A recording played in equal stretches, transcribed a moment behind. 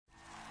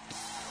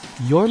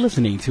You're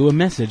listening to a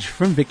message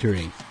from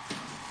Victory.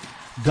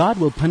 God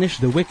will punish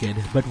the wicked,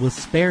 but will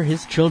spare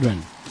His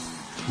children.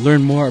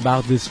 Learn more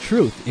about this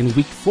truth in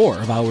week 4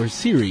 of our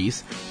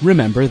series,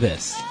 Remember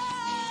This.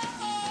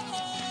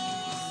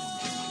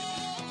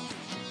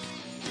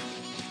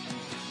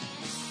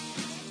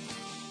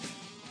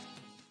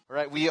 All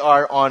right, we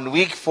are on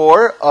week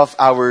 4 of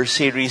our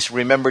series,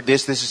 Remember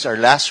This. This is our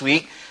last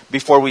week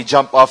before we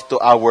jump off to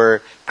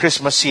our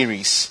Christmas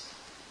series.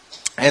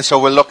 And so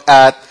we'll look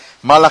at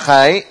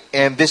Malachi,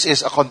 and this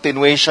is a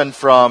continuation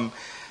from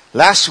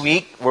last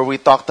week where we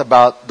talked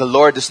about the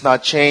Lord does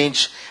not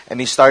change, and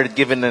He started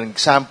giving an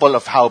example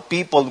of how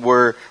people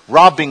were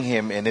robbing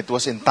Him, and it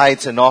was in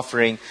tithes and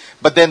offering.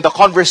 But then the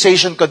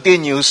conversation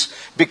continues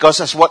because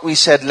as what we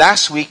said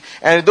last week,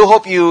 and I do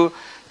hope you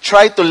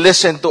try to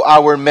listen to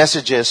our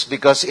messages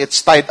because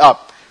it's tied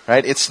up.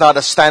 Right? It's not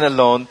a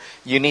standalone.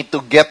 You need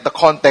to get the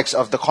context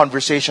of the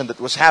conversation that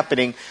was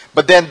happening.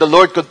 But then the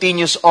Lord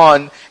continues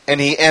on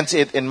and He ends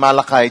it in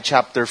Malachi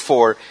chapter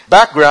 4.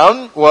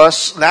 Background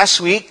was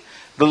last week,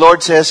 the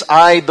Lord says,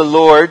 I, the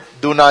Lord,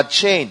 do not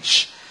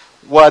change.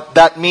 What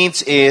that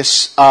means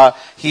is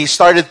He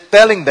started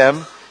telling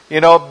them,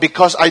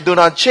 because I do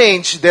not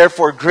change,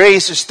 therefore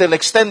grace is still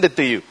extended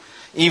to you.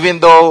 Even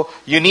though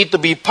you need to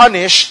be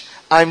punished,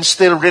 I'm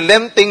still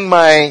relenting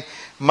my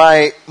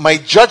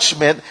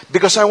judgment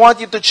because I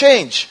want you to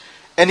change.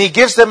 And He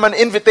gives them an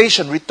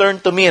invitation, return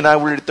to me and I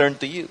will return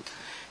to you.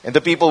 And the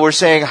people were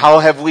saying, how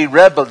have we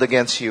rebelled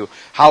against you?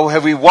 How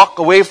have we walked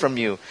away from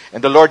you?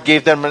 And the Lord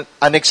gave them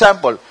an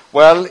example.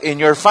 Well, in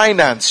your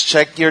finance,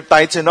 check your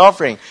tithes and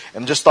offering.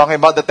 I'm just talking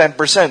about the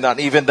 10%, not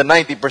even the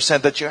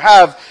 90% that you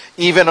have.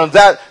 Even on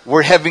that,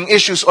 we're having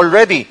issues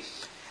already.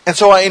 And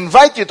so I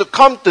invite you to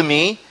come to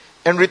me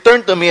and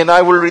return to me and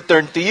I will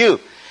return to you.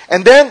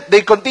 And then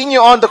they continue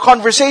on the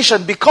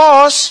conversation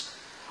because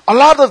a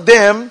lot of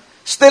them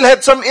still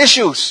had some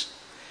issues.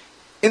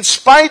 In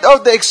spite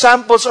of the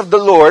examples of the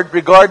Lord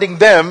regarding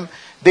them,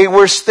 they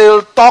were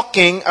still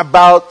talking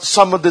about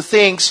some of the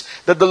things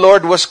that the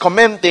Lord was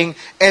commenting,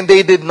 and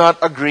they did not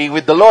agree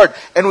with the Lord.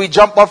 And we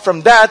jump up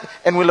from that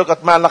and we look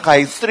at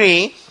Malachi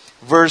 3,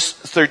 verse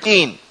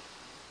 13.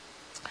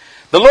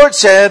 The Lord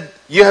said,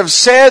 you have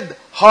said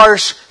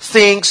harsh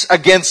things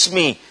against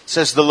me,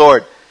 says the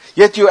Lord.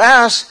 Yet you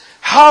ask,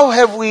 how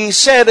have we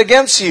said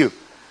against you?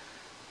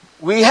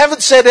 We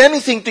haven't said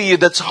anything to you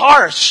that's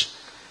harsh.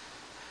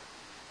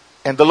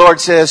 And the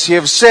Lord says, you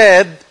have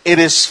said it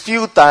is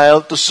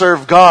futile to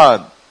serve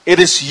God. It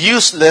is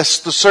useless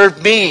to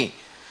serve me.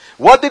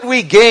 What did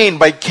we gain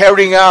by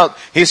carrying out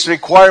His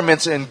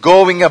requirements and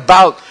going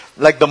about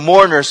like the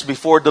mourners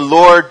before the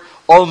Lord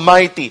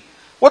Almighty?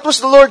 What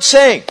was the Lord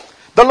saying?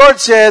 The Lord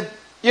said,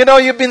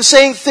 you've been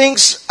saying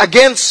things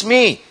against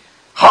me.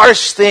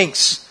 Harsh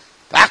things.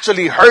 It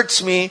actually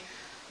hurts me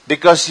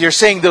because you're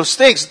saying those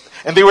things.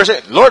 And they were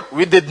saying, Lord,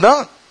 we did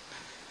not.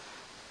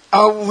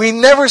 We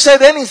never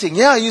said anything.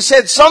 Yeah, you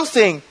said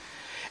something.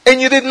 And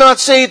you did not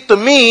say it to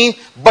me,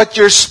 but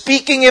you're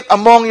speaking it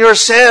among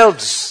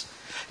yourselves.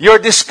 You're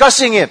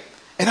discussing it.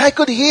 And I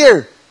could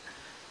hear.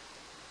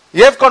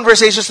 You have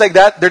conversations like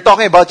that. They're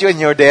talking about you and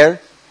you're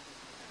there.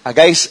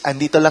 Guys,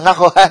 andito lang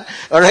ako.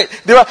 Alright?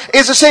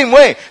 It's the same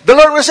way. The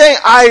Lord was saying,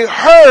 I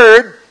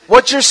heard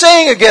what you're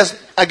saying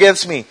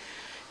against me.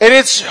 And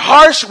it's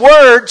harsh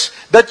words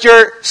that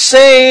you're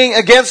saying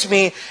against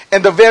me.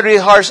 And the very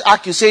harsh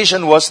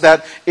accusation was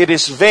that it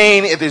is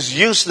vain, it is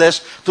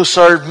useless to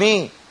serve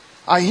me.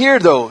 I hear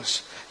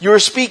those. You're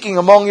speaking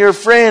among your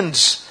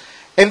friends.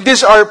 And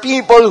these are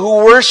people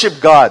who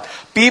worship God.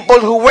 People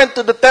who went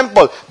to the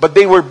temple. But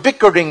they were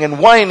bickering and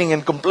whining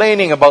and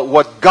complaining about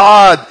what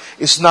God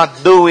is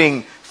not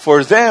doing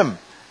for them.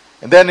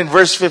 And then in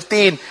verse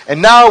 15,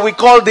 and now we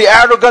call the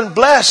arrogant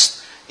blessed.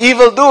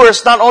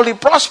 Evildoers not only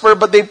prosper,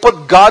 but they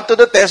put God to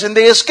the test and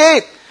they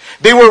escape.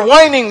 They were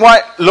whining,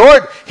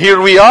 Lord, here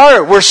we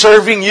are, we're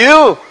serving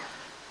you.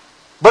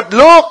 But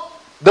look,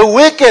 the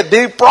wicked,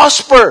 they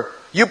prosper.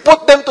 You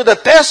put them to the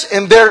test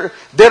and they're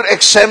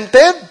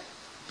exempted.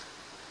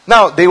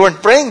 Now, they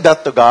weren't praying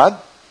that to God.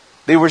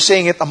 They were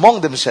saying it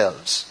among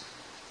themselves.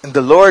 And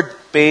the Lord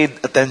paid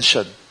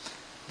attention.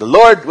 The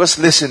Lord was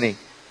listening.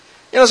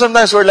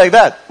 Sometimes we're like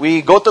that.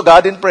 We go to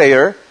God in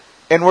prayer,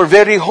 and we're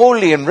very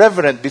holy and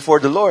reverent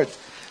before the Lord.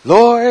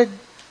 Lord,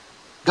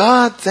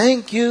 God,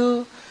 thank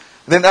you.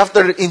 Then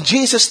after, in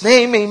Jesus'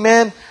 name,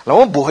 amen.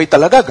 Alam mo, buhay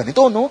talaga,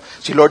 ganito, no?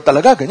 Si Lord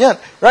talaga, ganyan.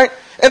 Right?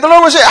 And the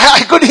Lord was saying,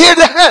 I could hear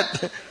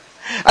that.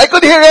 I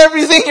could hear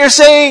everything you're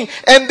saying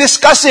and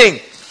discussing.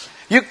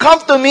 You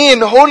come to me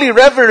in holy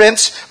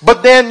reverence,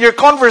 but then your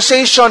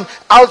conversation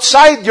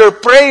outside your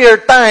prayer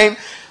time,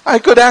 I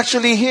could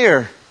actually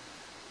hear.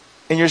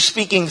 And you're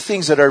speaking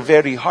things that are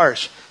very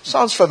harsh.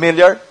 Sounds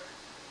familiar?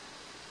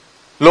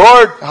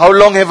 Lord, how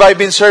long have I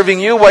been serving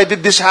you? Why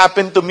did this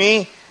happen to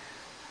me?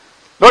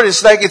 Lord,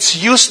 it's like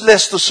it's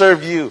useless to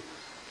serve you.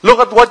 Look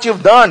at what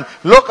you've done.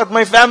 Look at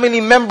my family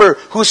member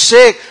who's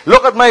sick.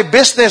 Look at my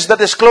business that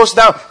is closed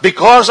down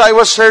because I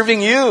was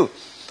serving you.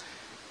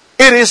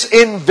 It is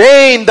in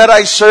vain that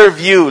I serve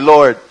you,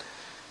 Lord.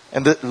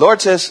 And the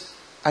Lord says,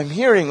 I'm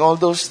hearing all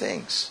those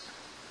things.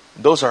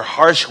 Those are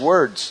harsh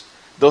words.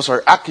 Those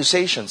are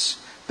accusations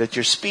that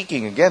you're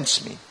speaking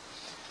against me.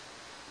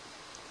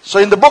 So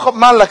in the book of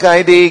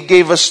Malachi, they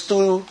gave us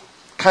two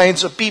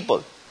kinds of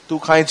people, two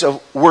kinds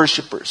of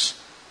worshipers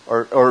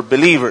or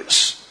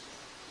believers.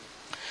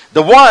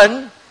 The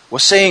one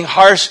was saying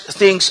harsh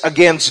things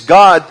against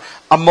God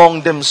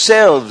among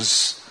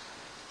themselves.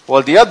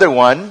 While the other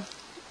one,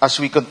 as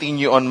we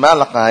continue on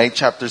Malachi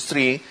chapter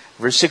 3,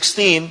 verse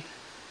 16,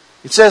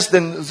 it says,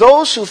 Then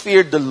those who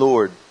feared the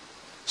Lord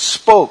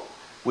spoke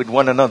with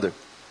one another.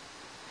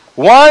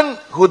 One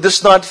who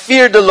does not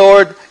fear the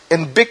Lord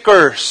and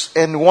bickers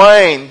and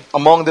whine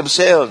among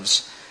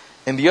themselves,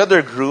 and the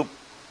other group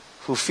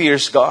who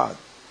fears God.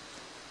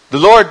 The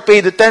Lord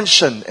paid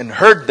attention and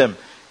heard them,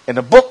 and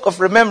a book of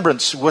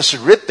remembrance was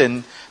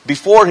written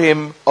before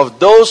Him of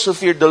those who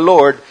feared the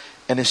Lord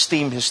and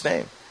esteemed His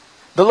name.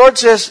 The Lord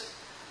says,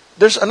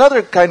 there's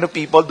another kind of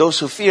people, those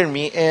who fear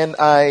me, and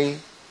I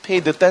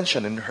paid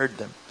attention and heard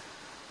them.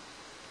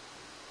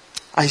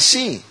 I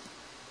see.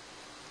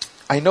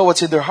 I know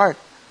what's in their heart.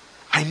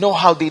 I know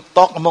how they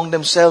talk among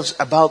themselves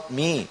about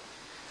me.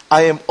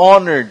 I am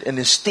honored and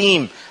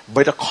esteemed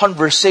by the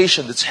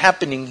conversation that's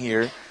happening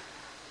here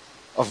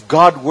of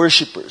God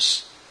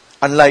worshippers.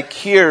 Unlike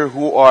here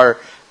who are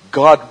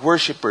God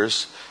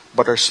worshippers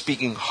but are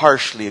speaking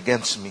harshly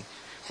against me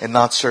and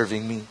not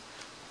serving me.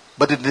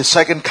 But in the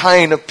second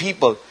kind of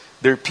people,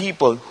 they're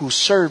people who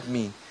serve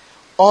me,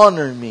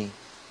 honor me,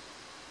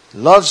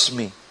 loves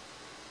me.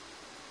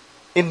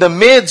 In the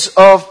midst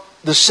of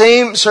the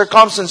same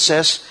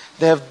circumstances,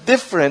 they have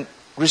different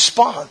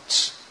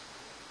response.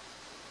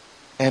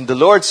 And the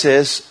Lord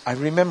says, I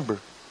remember.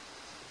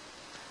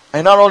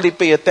 I not only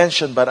pay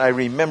attention, but I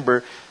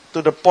remember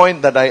to the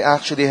point that I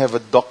actually have a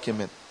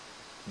document.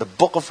 The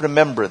book of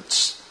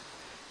remembrance.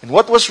 And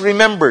what was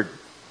remembered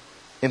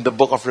in the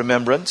book of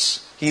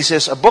remembrance? He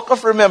says, a book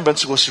of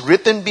remembrance was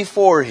written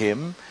before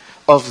Him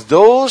of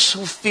those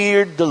who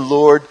feared the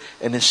Lord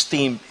and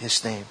esteemed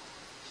His name.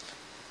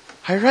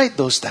 I write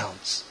those down.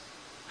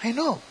 I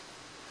know.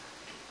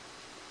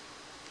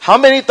 How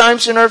many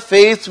times in our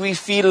faith we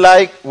feel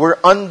like we're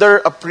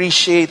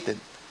underappreciated?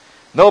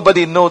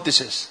 Nobody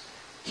notices.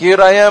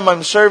 Here I am,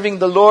 I'm serving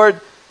the Lord,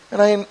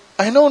 and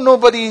I know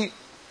nobody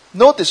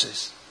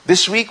notices.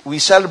 This week, we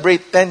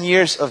celebrate 10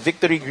 years of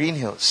Victory Green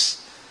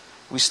Hills.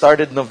 We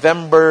started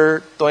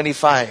November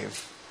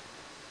 25,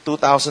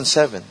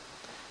 2007.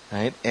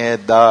 Right?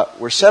 And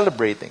we're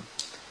celebrating.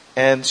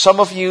 And some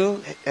of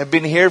you have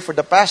been here for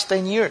the past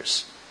 10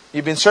 years.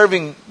 You've been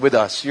serving with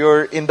us.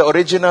 You're in the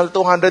original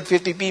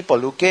 250 people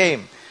who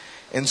came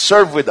and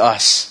served with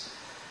us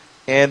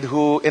and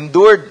who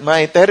endured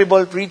my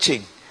terrible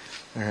preaching.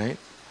 All right?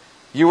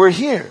 You were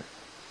here.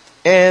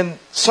 And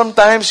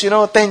sometimes,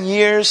 10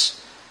 years,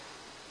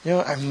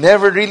 I've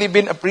never really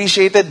been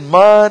appreciated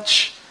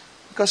much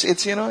because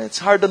it's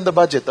hard on the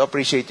budget to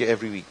appreciate you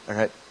every week. All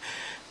right?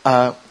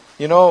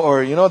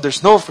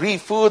 There's no free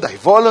food. I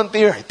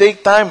volunteer. I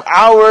take time,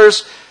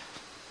 hours.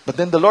 But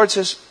then the Lord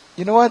says,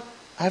 you know what?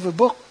 I have a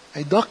book.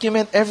 I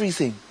document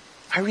everything.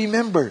 I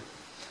remember.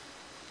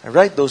 I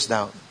write those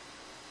down.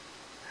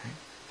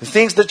 The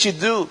things that you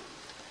do.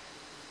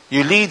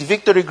 You lead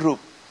victory group.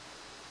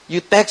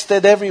 You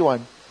texted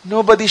everyone.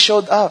 Nobody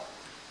showed up.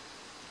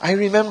 I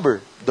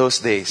remember those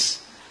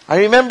days. I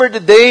remember the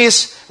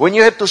days when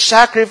you had to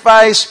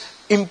sacrifice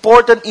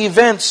important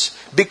events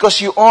because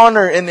you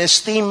honor and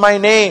esteem my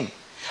name.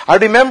 I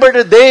remember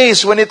the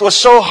days when it was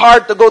so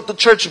hard to go to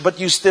church but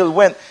you still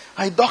went.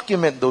 I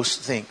document those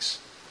things.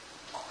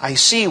 I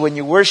see when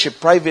you worship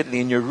privately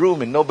in your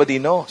room and nobody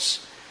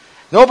knows.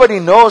 Nobody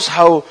knows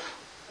how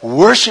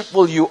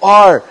worshipful you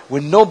are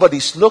when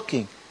nobody's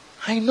looking.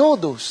 I know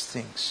those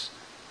things.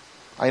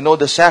 I know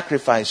the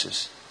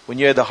sacrifices when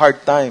you had a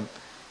hard time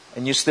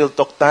and you still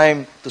took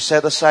time to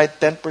set aside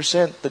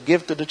 10% to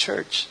give to the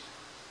church.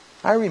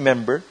 I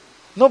remember.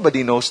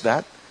 Nobody knows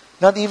that.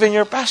 Not even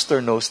your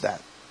pastor knows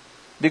that.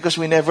 Because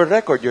we never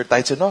record your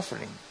tithes and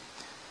offering.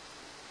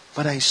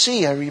 But I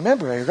see, I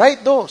remember, I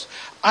write those.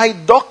 I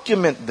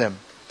document them.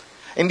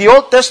 In the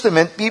Old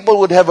Testament, people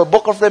would have a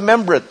book of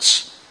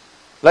remembrance.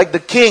 Like the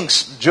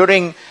kings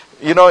during,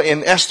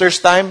 in Esther's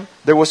time,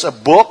 there was a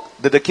book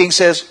that the king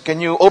says,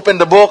 can you open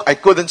the book? I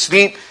couldn't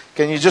sleep.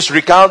 Can you just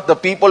recount the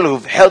people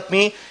who've helped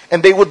me?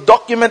 And they would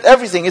document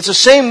everything. It's the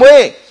same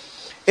way.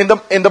 In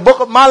the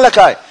book of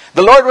Malachi,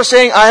 the Lord was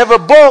saying, I have a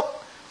book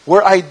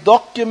where I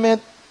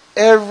document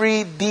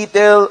every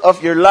detail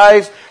of your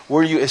life,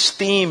 where you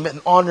esteem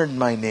and honored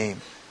my name,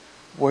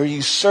 where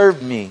you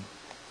served me.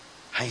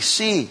 I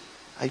see.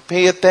 I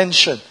pay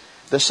attention.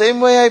 The same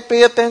way I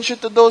pay attention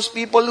to those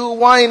people who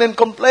whine and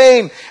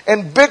complain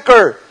and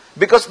bicker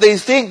because they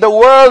think the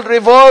world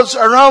revolves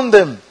around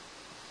them.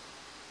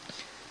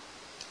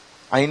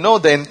 I know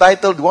the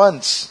entitled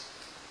ones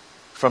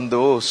from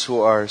those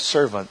who are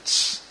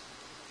servants.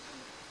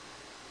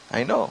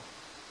 I know.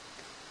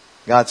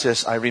 God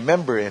says, I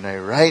remember and I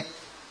write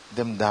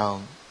them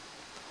down.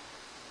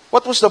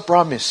 What was the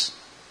promise?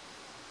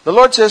 The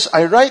Lord says,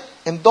 I write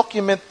and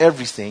document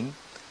everything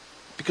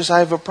because I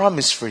have a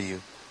promise for you.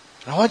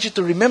 And I want you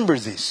to remember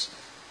this.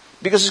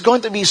 Because it's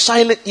going to be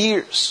silent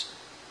years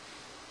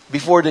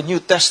before the New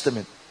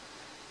Testament.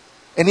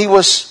 And he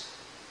was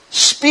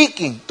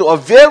speaking to a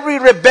very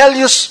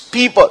rebellious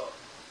people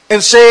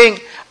and saying,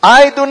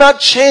 I do not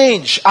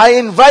change. I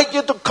invite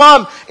you to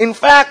come. In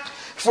fact,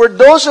 for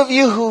those of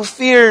you who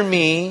fear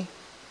me,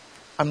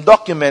 I'm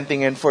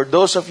documenting, and for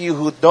those of you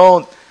who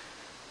don't,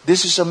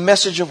 this is a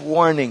message of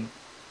warning,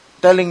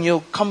 telling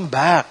you, come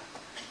back.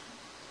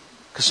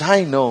 Because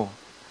I know,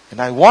 and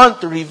I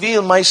want to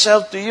reveal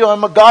myself to you.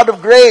 I'm a God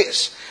of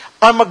grace.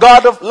 I'm a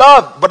God of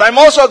love. But I'm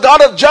also a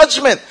God of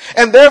judgment.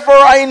 And therefore,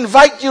 I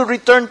invite you,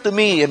 return to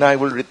me, and I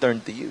will return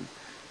to you.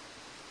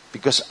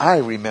 Because I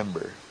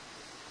remember.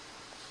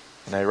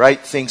 And I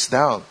write things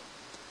down.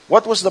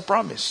 What was the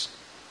promise?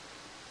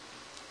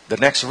 The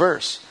next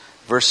verse.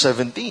 Verse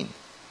 17.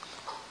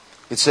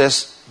 It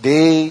says,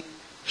 they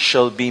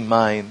shall be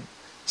mine,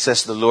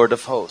 says the Lord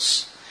of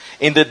hosts.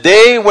 In the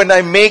day when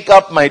I make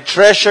up my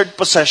treasured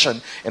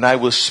possession, and I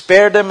will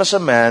spare them as a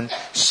man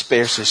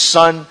spares his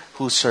son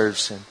who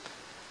serves him.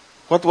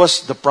 What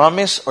was the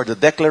promise or the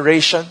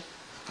declaration?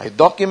 I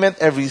document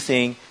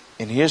everything,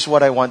 and here's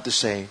what I want to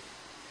say.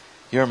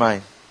 You're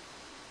mine.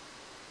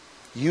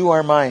 You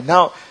are mine.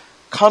 Now,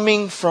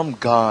 coming from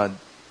God,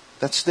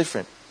 that's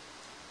different.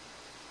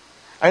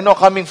 I know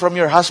coming from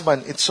your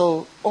husband, it's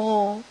so,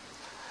 oh,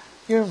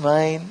 you're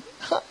mine.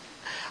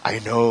 I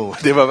know.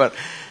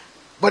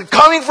 But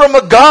coming from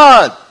a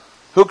God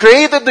who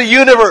created the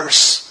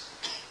universe,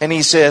 and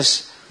He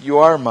says, you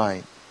are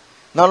mine.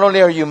 Not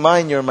only are you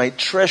mine, you're my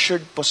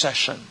treasured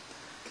possession.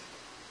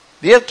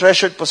 Do you have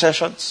treasured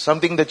possessions?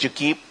 Something that you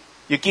keep?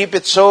 You keep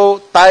it so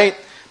tight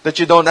that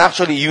you don't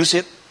actually use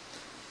it.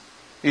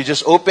 You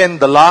just open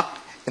the lock,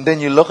 and then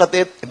you look at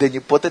it, and then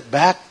you put it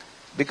back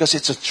because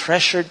it's a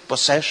treasured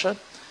possession.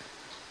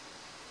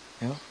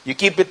 You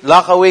keep it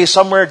locked away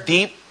somewhere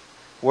deep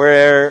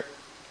where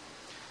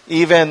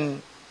even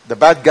the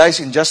bad guys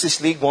in Justice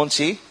League won't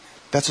see.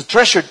 That's a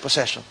treasured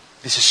possession.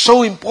 This is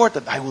so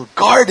important. I will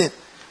guard it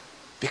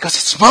because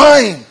it's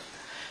mine.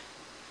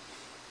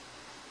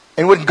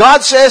 And when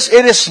God says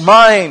it is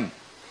mine,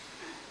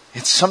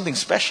 it's something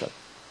special.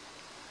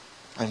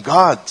 I'm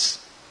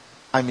God's.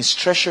 I'm His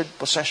treasured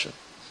possession.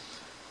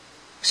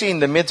 See, in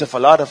the midst of a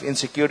lot of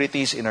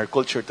insecurities in our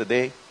culture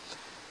today,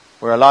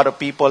 where a lot of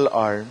people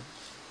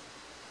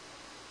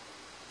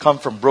come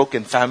from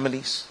broken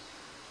families,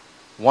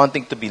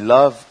 wanting to be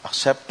loved,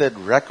 accepted,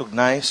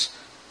 recognized,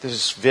 this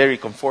is very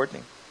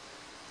comforting.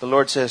 The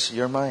Lord says,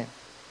 you're mine.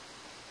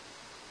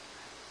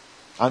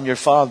 I'm your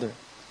father.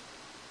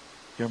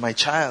 You're my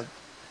child.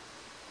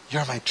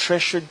 You're my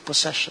treasured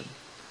possession.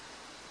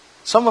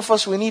 Some of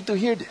us, we need to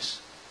hear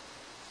this.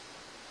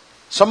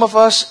 Some of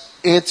us,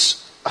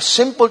 it's a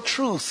simple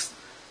truth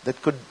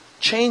that could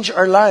change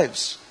our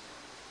lives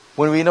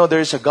when we know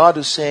there is a God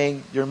who's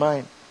saying, you're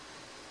mine.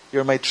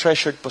 You're my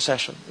treasured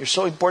possession. You're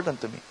so important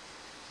to me.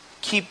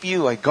 Keep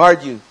you, I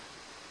guard you.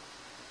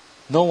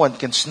 No one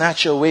can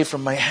snatch you away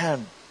from my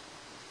hand.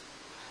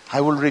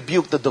 I will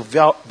rebuke the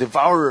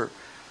devourer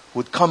who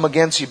would come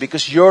against you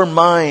because you're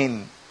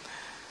mine.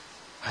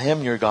 I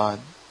am your God.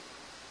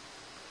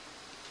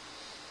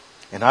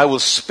 And I will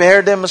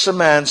spare them as a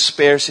man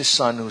spares his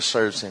son who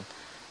serves him.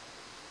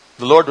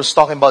 The Lord was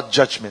talking about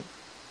judgment.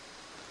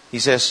 He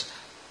says,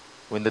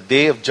 when the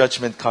day of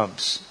judgment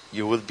comes,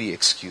 you will be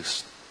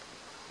excused.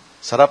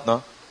 Sarap,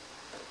 no?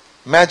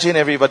 Imagine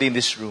everybody in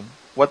this room.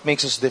 What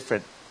makes us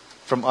different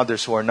from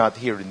others who are not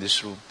here in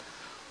this room?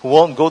 Who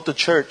won't go to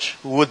church,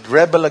 who would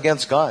rebel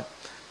against God.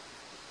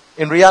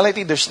 In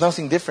reality, there's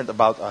nothing different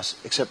about us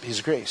except His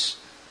grace.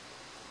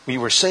 We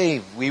were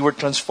saved. We were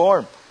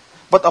transformed.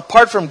 But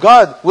apart from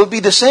God, we'll be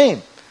the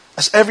same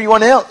as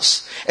everyone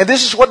else. And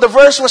this is what the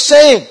verse was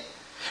saying.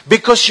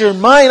 Because you're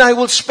mine, I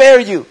will spare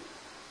you.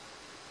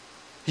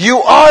 You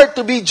are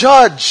to be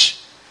judged.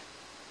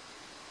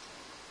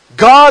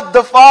 God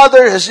the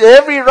Father has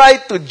every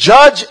right to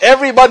judge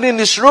everybody in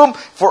this room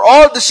for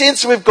all the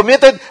sins we've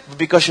committed. But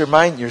because you're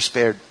mine, you're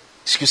spared.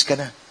 Excuse ka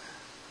na.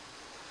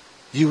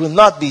 You will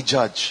not be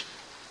judged.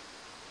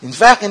 In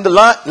fact, in the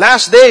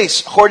last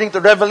days, according to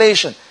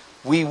Revelation,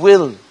 we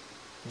will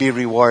be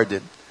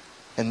rewarded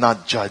and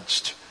not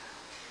judged.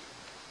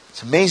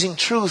 It's amazing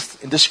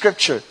truth in the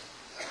Scripture.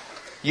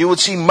 You would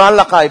see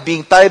Malachi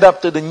being tied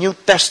up to the New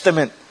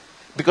Testament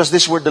because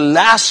these were the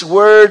last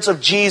words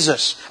of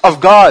Jesus,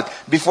 of God,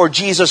 before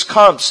Jesus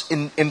comes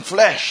in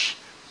flesh.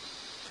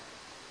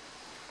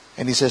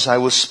 And He says, I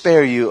will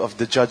spare you of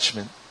the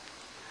judgment.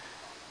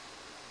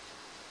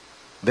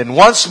 Then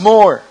once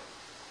more,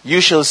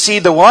 you shall see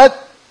the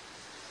what?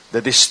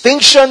 The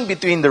distinction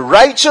between the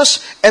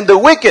righteous and the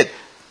wicked.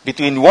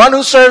 Between one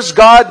who serves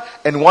God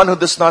and one who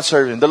does not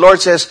serve Him. The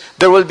Lord says,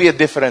 there will be a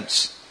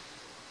difference.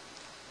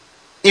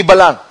 Iba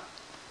lang.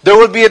 There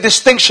will be a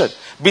distinction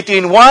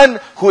between one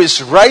who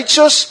is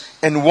righteous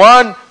and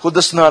one who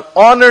does not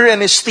honor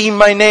and esteem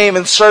my name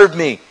and serve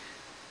me.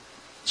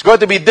 It's going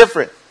to be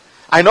different.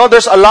 I know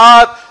there's a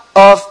lot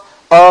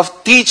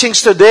of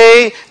teachings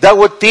today that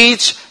would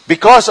teach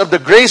Because of the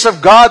grace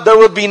of God, there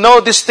will be no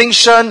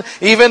distinction.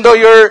 Even though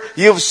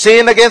you've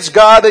sinned against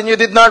God and you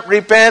did not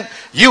repent,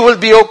 you will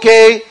be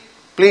okay.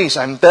 Please,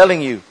 I'm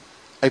telling you,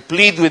 I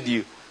plead with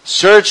you,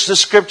 search the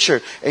Scripture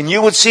and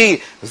you would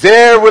see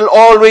there will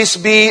always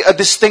be a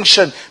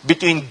distinction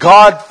between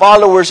God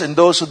followers and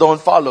those who don't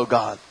follow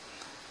God.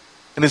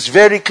 And it's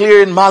very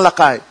clear in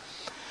Malachi.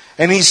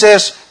 And he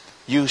says,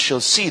 you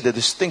shall see the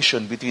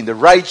distinction between the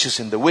righteous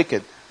and the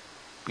wicked,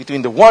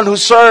 between the one who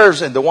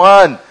serves and the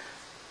one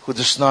who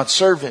does not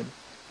serve Him.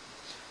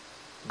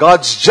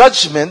 God's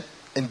judgment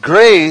and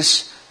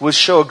grace will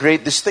show a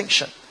great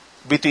distinction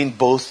between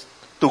both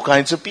two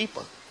kinds of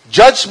people.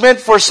 Judgment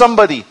for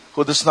somebody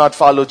who does not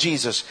follow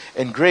Jesus,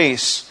 and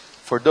grace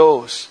for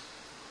those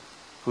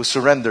who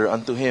surrender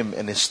unto Him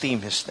and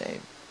esteem His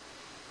name.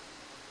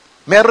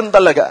 Meron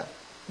talaga.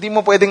 Hindi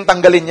mo pwedeng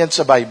tanggalin yan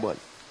sa Bible.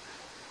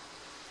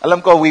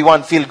 Alam ko, we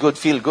want feel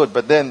good.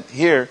 But then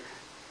here,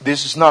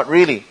 this is not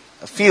really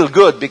a feel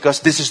good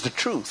because this is the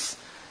truth.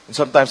 And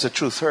sometimes the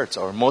truth hurts,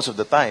 or most of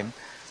the time,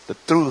 the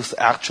truth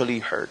actually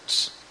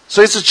hurts.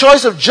 So it's a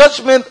choice of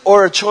judgment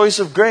or a choice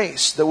of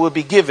grace that will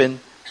be given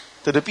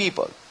to the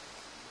people.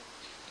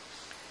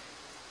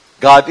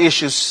 God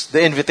issues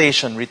the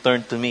invitation,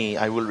 return to me,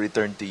 I will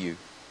return to you.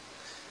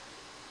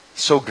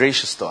 So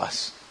gracious to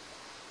us.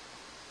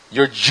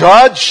 You're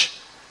judged,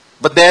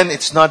 but then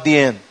it's not the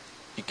end.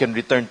 You can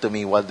return to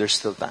me while there's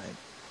still time.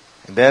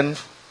 And then,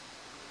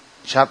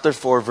 chapter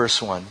 4,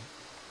 verse 1.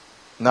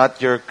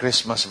 Not your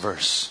Christmas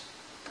verse.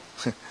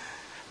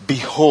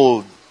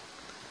 Behold,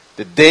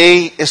 the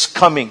day is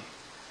coming,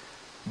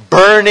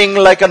 burning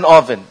like an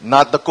oven.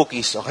 Not the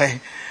cookies, okay?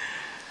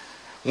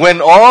 When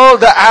all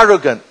the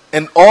arrogant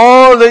and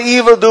all the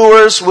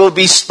evildoers will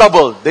be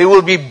stubble. They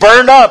will be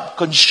burned up,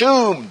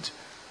 consumed.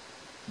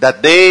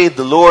 That day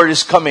the Lord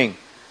is coming.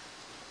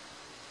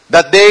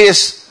 That day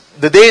is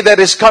the day that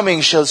is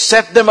coming shall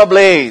set them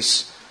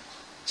ablaze,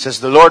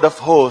 says the Lord of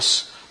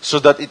hosts, so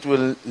that it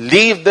will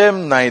leave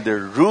them neither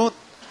root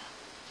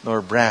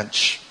nor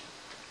branch.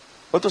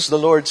 What was the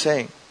Lord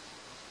saying?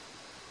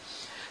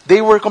 They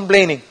were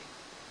complaining.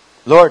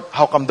 Lord,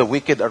 how come the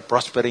wicked are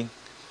prospering?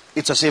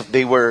 It's as if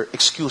they were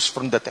excused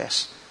from the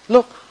test.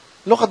 Look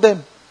at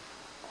them.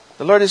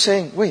 The Lord is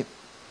saying, wait,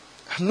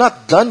 I'm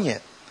not done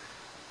yet.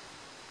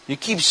 You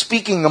keep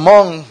speaking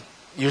among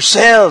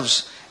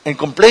yourselves and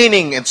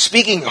complaining and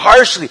speaking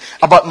harshly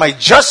about my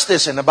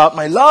justice and about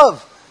my love.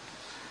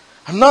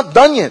 I'm not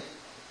done yet.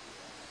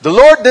 The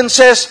Lord then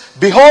says,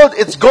 behold,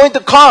 it's going to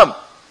come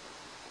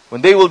when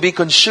they will be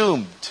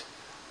consumed.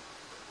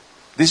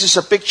 This is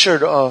a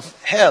picture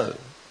of hell.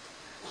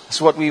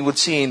 That's what we would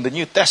see in the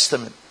New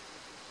Testament.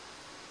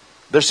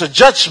 There's a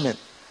judgment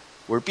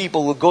where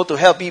people will go to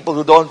hell. People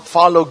who don't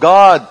follow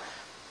God,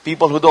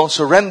 people who don't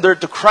surrender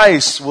to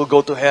Christ will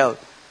go to hell.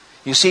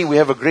 You see, we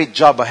have a great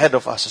job ahead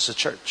of us as a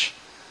church.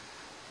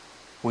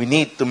 We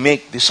need to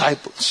make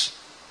disciples.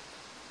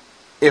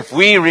 If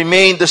we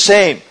remain the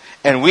same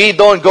and we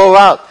don't go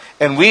out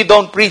and we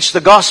don't preach the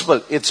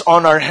gospel, it's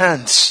on our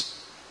hands.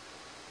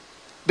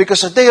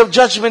 Because a day of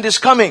judgment is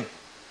coming.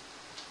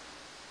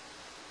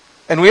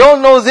 And we all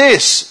know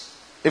this.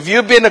 If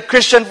you've been a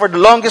Christian for the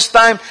longest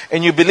time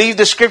and you believe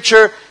the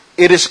Scripture,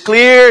 it is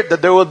clear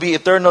that there will be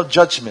eternal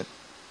judgment.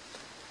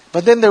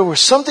 But then there was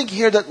something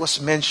here that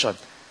was mentioned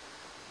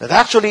that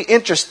actually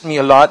interested me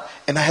a lot,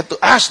 and I had to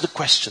ask the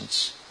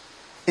questions.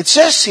 It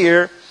says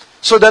here,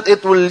 so that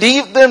it will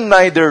leave them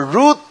neither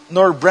root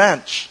nor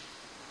branch.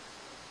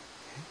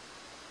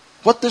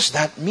 What does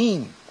that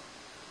mean?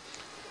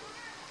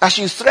 As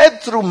you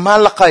thread through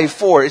Malachi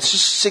 4, it's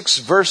just 6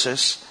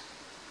 verses.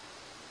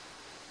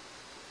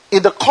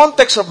 In the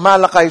context of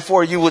Malachi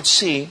 4, you would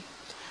see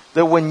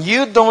that when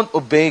you don't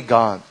obey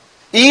God,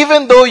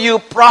 even though you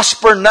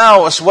prosper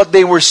now, as what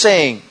they were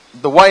saying,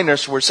 the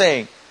whiners were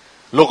saying,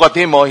 look at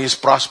him, he's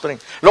prospering.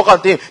 Look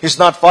at him, he's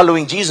not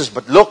following Jesus,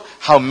 but look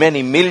how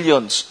many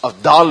millions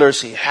of dollars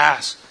he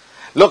has.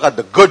 Look at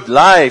the good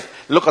life.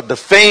 Look at the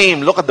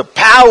fame. Look at the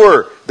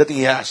power that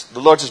he has. The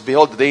Lord says,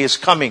 behold, the day is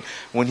coming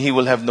when he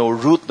will have no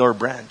root nor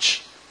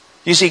branch.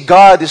 You see,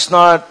 God is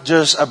not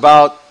just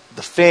about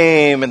the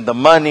fame and the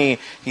money.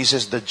 He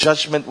says the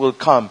judgment will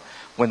come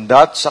when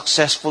that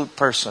successful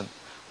person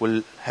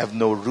will have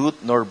no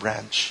root nor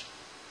branch.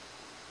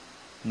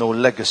 No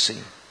legacy.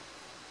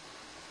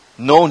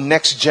 No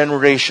next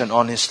generation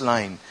on his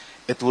line.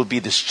 It will be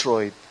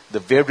destroyed. The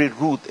very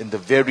root and the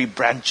very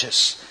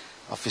branches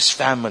of his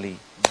family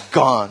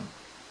gone.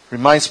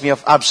 Reminds me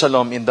of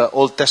Absalom in the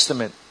Old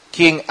Testament.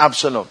 King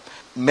Absalom,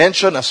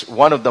 mentioned as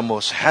one of the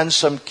most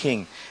handsome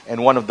king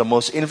and one of the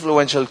most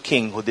influential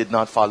king who did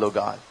not follow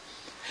God.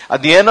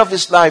 At the end of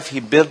his life,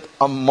 he built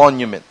a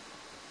monument.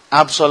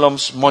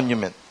 Absalom's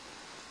monument.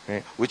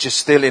 Okay, which is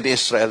still in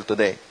Israel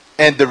today.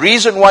 And the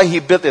reason why he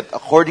built it,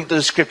 according to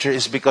the Scripture,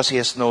 is because he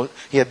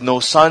had no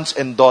sons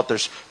and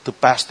daughters to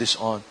pass this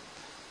on.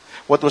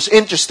 What was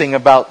interesting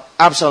about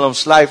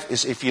Absalom's life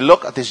is if you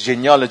look at his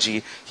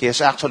genealogy, he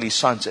has actually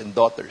sons and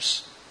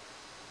daughters.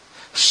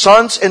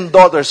 Sons and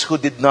daughters who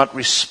did not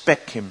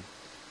respect him.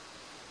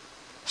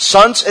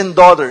 Sons and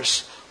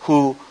daughters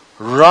who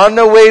run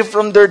away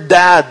from their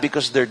dad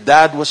because their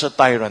dad was a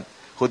tyrant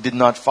who did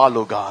not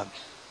follow God.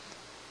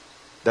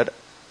 That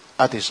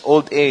at his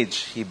old age,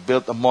 he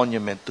built a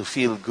monument to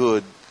feel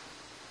good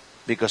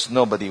because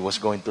nobody was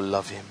going to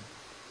love him.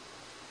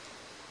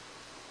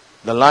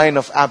 The line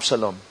of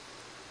Absalom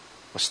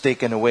was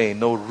taken away.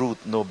 No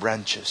root, no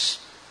branches.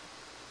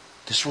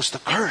 This was the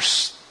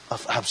curse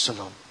of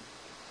Absalom.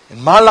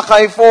 And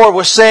Malachi 4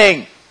 was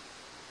saying,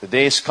 the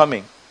day is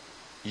coming.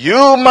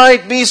 You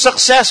might be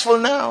successful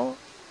now.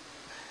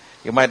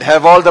 You might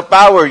have all the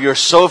power. You're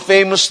so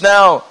famous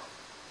now.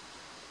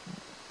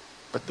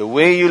 But the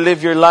way you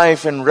live your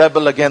life and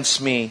rebel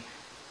against me,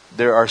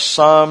 there are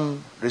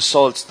some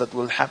results that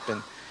will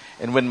happen.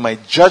 And when my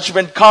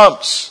judgment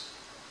comes,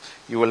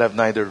 you will have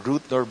neither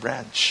root nor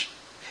branch.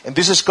 And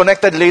this is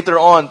connected later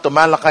on to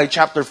Malachi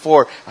chapter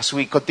 4 as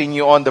we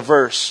continue on the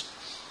verse.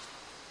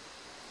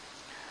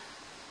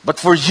 But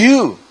for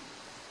you,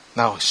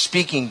 now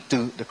speaking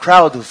to the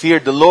crowd who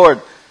feared the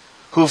Lord,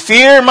 who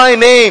fear my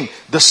name,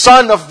 the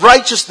Son of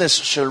Righteousness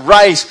shall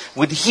rise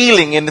with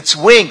healing in its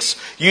wings.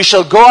 You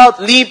shall go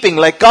out leaping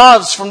like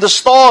calves from the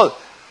stall.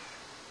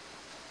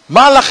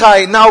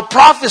 Malachi now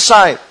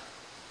prophesied,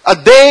 a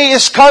day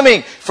is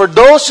coming for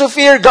those who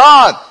fear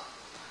God.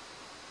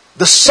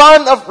 The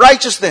Son of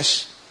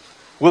Righteousness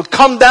will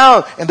come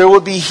down and there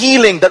will be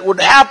healing that would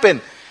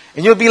happen.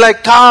 And you'll be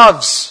like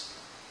calves,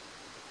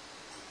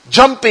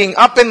 jumping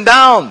up and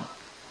down.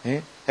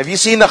 Have you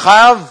seen a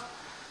calf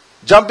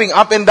jumping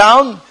up and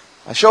down?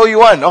 I'll show you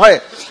one. Okay.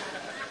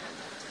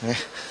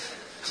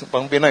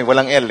 Pang Pinoy,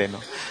 walang L no?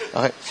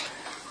 Okay.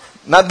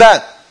 Not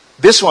that.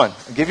 This one.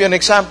 I'll give you an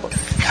example.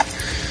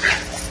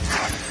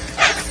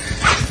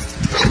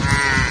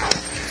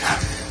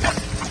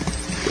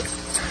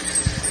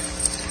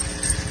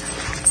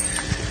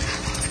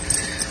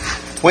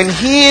 When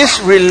he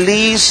is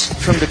released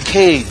from the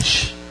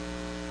cage,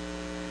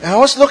 and I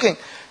was looking,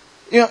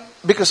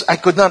 because I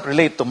could not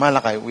relate to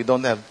Malachi. We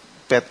don't have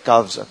pet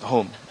calves at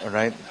home, all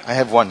right? I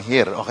have one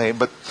here, okay?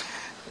 But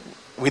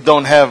we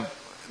don't have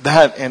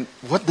that. And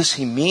what does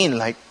he mean?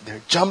 Like,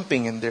 they're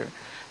jumping and they're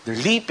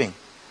leaping.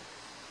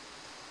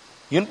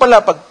 Yun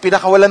pala, pag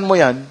pinakawalan mo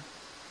yan,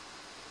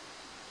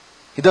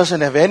 he doesn't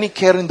have any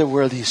care in the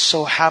world. He's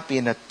so happy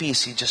and at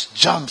peace. He just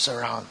jumps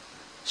around.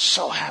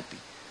 So happy.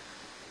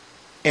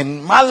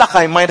 And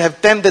Malachi might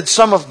have tended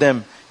some of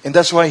them, and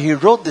that's why he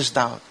wrote this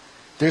down.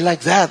 They're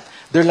like that.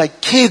 They're like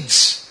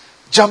kids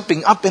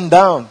jumping up and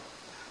down.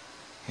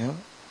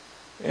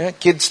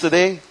 Kids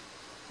today,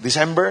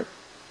 December,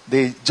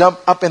 they jump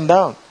up and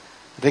down.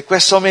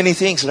 Request so many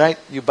things, right?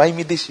 You buy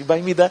me this, you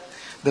buy me that.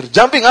 They're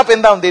jumping up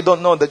and down. They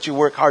don't know that you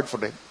work hard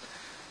for it.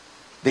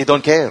 They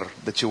don't care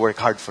that you work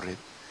hard for it.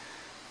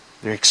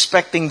 They're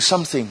expecting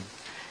something.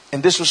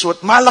 And this was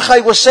what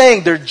Malachi was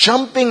saying. They're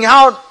jumping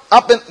out,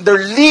 up and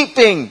they're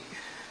leaping.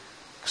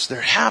 Because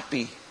they're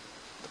happy.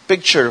 The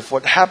picture of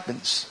what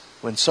happens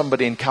when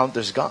somebody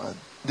encounters God.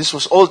 This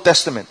was Old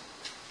Testament.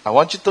 I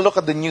want you to look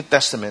at the New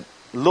Testament.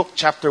 Luke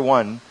chapter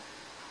 1,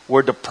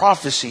 where the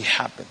prophecy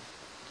happened.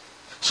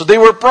 So they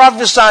were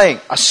prophesying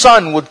a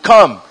son would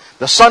come.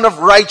 The Son of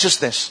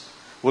Righteousness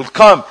will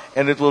come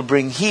and it will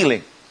bring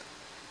healing.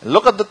 And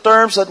look at the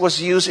terms that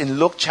was used in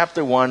Luke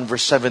chapter 1,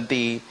 verse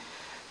 78.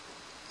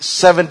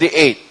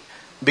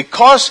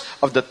 Because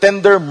of the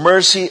tender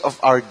mercy of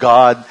our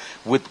God,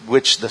 with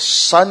which the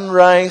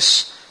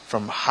sunrise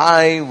from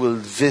high will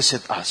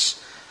visit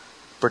us.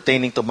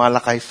 Pertaining to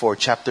Malachi 4,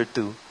 chapter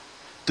 2.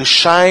 To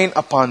shine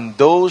upon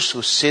those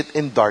who sit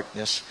in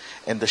darkness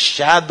and the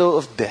shadow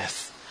of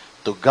death.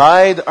 To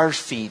guide our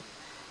feet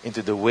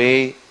into the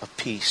way of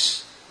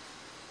peace.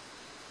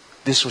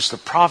 This was the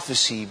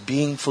prophecy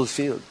being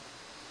fulfilled.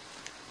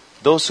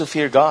 Those who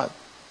fear God,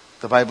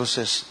 the Bible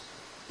says,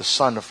 the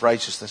Son of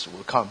Righteousness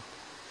will come.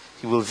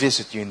 He will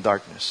visit you in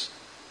darkness.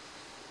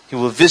 He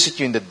will visit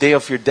you in the day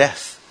of your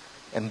death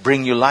and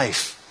bring you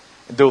life.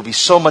 And there will be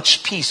so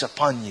much peace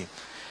upon you.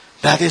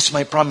 That is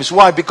my promise.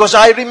 Why? Because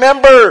I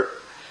remember.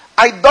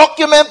 I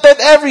documented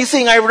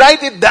everything. I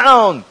write it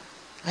down.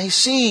 I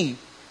see.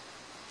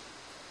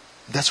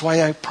 That's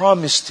why I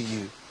promise to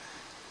you,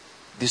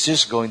 this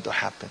is going to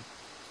happen.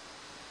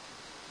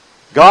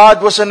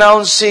 God was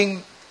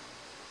announcing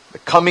the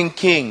coming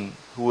King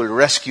who will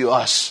rescue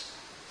us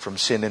from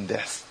sin and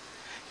death.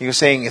 He was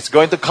saying, it's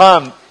going to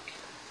come.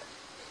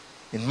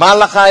 In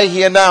Malachi,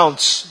 he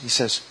announced, he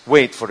says,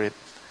 wait for it.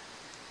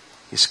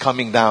 He's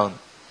coming down.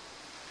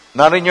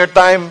 Not in your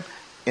time,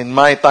 in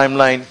my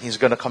timeline, he's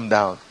going to come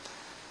down.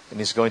 And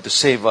he's going to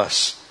save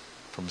us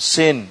from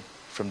sin,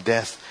 from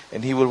death.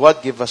 And he will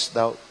what? Give us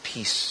thou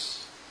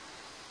peace.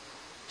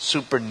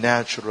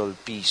 Supernatural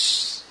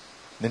peace.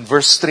 Then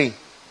verse 3.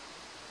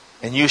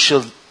 And you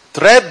shall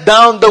tread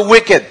down the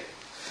wicked,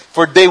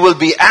 for they will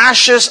be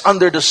ashes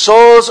under the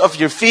soles of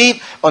your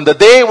feet on the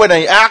day when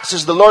I act,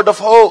 says the Lord of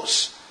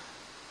hosts.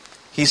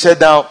 He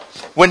said, now,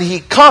 when he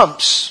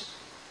comes,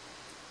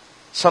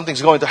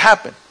 something's going to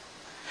happen.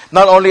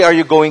 Not only are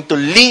you going to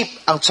leap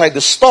outside the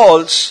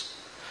stalls,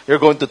 you're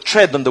going to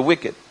tread on the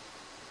wicked.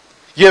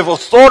 You have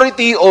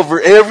authority over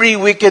every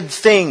wicked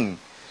thing.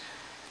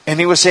 And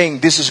he was saying,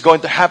 this is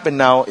going to happen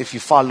now. If you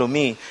follow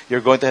me,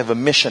 you're going to have a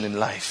mission in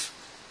life.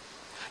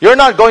 You're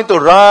not going to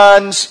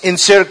run in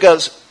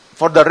circles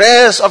for the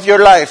rest of your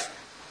life.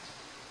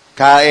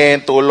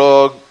 Kain,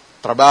 tulog,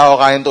 trabaho,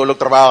 kain, tulog,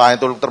 trabaho, kain,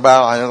 tulog,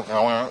 trabaho,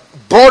 kain.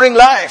 Boring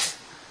life.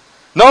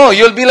 No,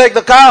 you'll be like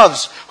the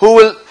calves who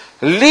will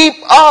leap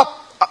up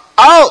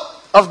out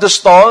of the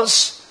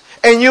stalls,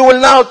 and you will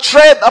now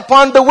tread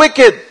upon the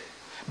wicked.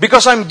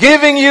 Because I'm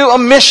giving you a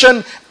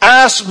mission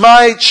as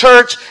my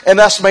church and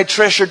as my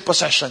treasured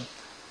possession.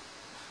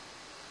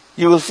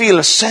 You will feel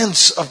a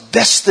sense of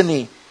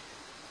destiny.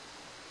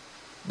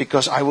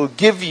 Because I will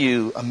give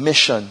you a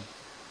mission.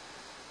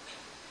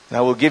 And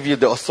I will give you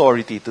the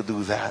authority to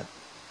do that.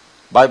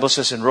 Bible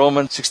says in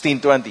Romans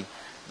 16:20,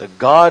 the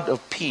God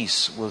of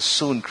peace will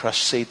soon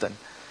crush Satan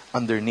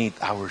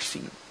underneath our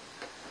feet.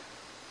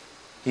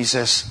 He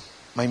says,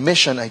 my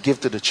mission I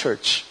give to the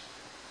church.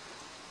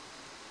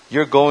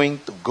 You're going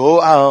to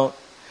go out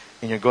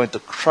and you're going to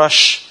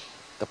crush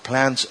the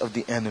plans of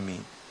the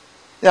enemy.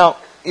 Now,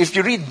 if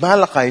you read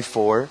Malachi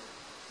 4,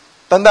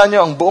 tandaan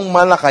nyo, ang buong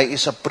Malachi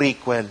is a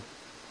prequel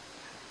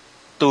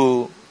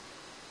to,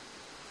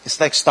 it's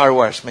like Star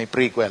Wars, may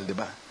prequel, di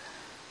ba?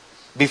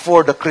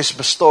 Before the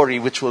Christmas story,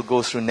 which we'll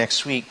go through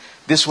next week,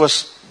 this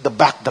was the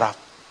backdrop.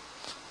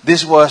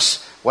 This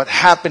was what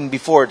happened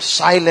before,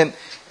 silent,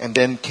 and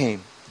then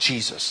came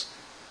Jesus.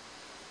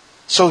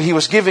 So he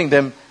was giving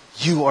them,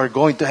 you are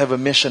going to have a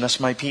mission as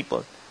my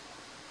people.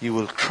 You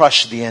will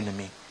crush the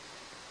enemy.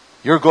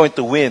 You're going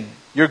to win.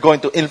 You're going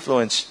to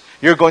influence.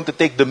 You're going to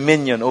take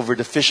dominion over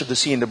the fish of the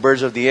sea and the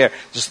birds of the air,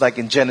 just like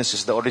in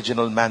Genesis, the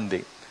original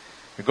mandate.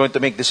 You're going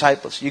to make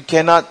disciples. You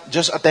cannot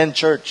just attend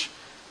church.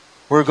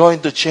 We're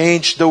going to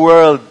change the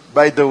world,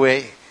 by the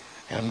way.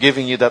 And I'm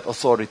giving you that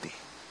authority.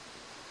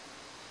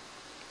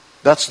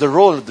 That's the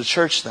role of the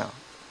church now.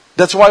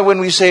 That's why when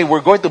we say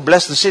we're going to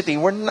bless the city,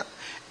 we're not,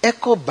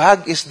 Echo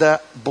Bag is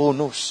the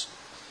bonus.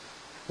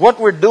 What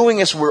we're doing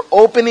is we're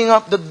opening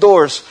up the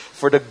doors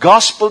for the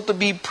gospel to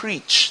be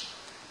preached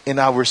in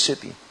our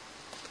city.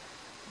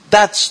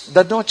 That's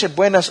the Noche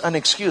Buena's an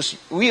excuse.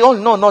 We all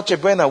know Noche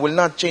Buena will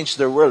not change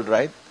the world,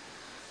 right?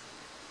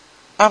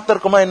 After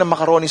kumain ng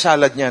macaroni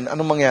salad niyan,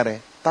 anong mangyari?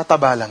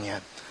 Tataba lang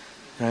yan.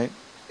 Right?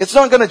 It's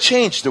not going to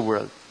change the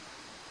world.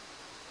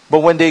 But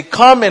when they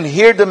come and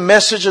hear the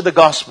message of the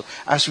gospel,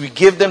 as we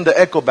give them the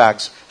echo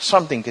bags,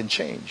 something can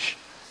change.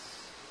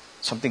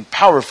 Something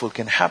powerful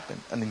can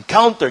happen. An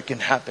encounter can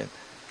happen.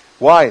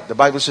 Why? The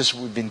Bible says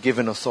we've been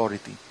given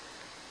authority.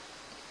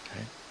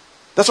 Right?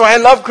 That's why I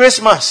love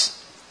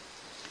Christmas.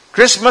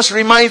 Christmas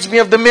reminds me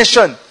of the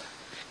mission.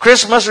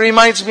 Christmas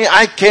reminds me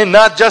I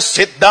cannot just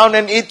sit down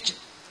and eat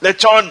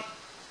lechon.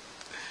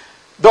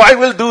 Though I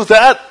will do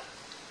that.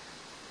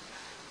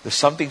 There's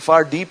something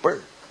far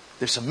deeper.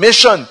 There's a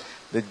mission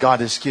that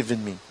God has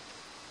given me.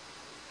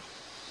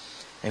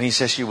 And He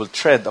says you will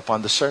tread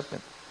upon the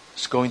serpent.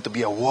 It's going to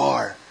be a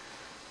war.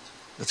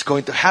 That's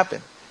going to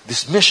happen.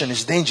 This mission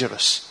is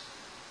dangerous.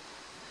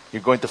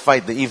 You're going to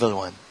fight the evil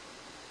one.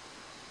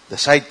 The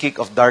sidekick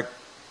of dark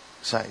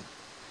side.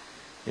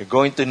 You're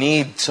going to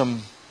need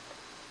some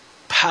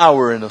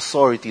power and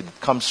authority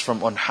that comes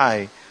from on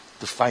high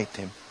to fight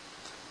him.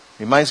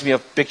 Reminds me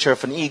of a picture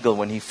of an eagle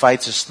when he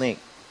fights a snake.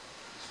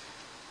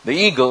 The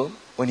eagle,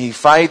 when he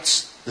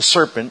fights the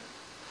serpent,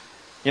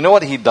 you know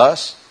what he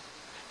does?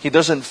 He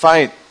doesn't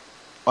fight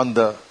on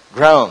the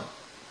ground.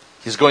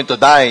 He's going to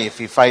die if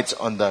he fights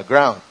on the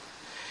ground.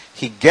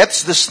 He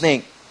gets the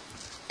snake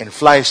and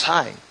flies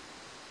high.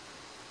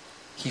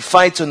 He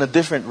fights on a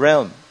different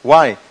realm.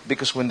 Why?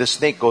 Because when the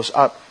snake goes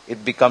up,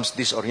 it becomes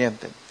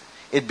disoriented.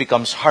 It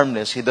becomes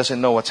harmless. He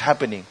doesn't know what's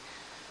happening.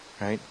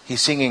 Right?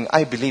 He's singing,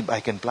 I believe I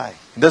can fly.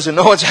 He doesn't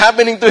know what's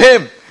happening to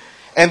him.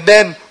 And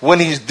then when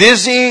he's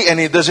dizzy and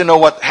he doesn't know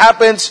what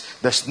happens,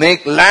 the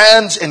snake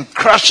lands and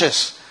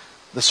crushes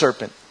the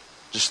serpent.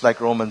 Just like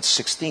Romans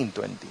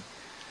 16:20.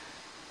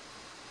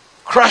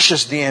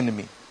 Crushes the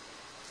enemy.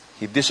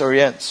 He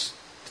disorients.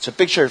 It's a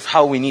picture of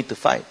how we need to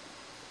fight.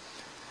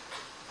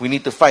 We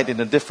need to fight in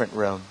a different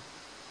realm.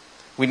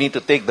 We need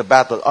to take the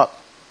battle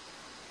up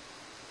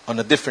on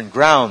a different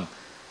ground.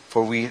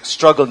 For we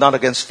struggle not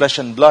against flesh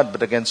and blood,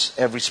 but against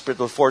every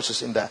spiritual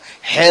forces in the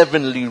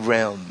heavenly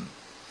realm.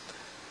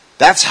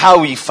 That's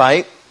how we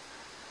fight.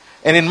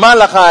 And in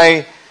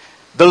Malachi,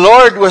 the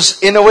Lord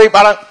was in a way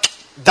parang,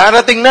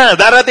 darating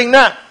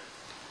na.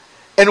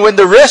 And when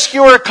the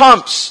rescuer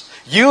comes,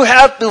 you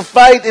have to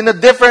fight in a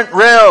different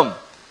realm.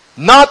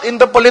 Not in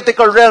the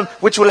political realm,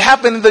 which will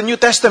happen in the New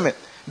Testament.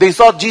 They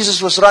thought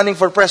Jesus was running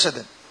for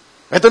president.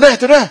 Ito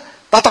na.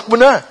 Tatakbo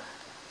na.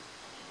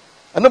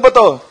 Ano ba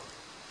to?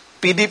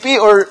 PDP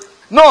or...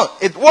 No,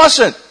 it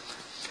wasn't.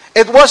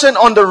 It wasn't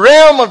on the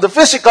realm of the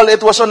physical.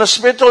 It was on a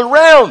spiritual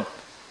realm.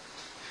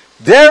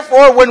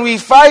 Therefore, when we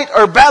fight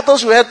our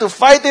battles, we have to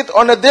fight it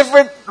on a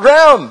different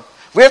realm.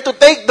 We have to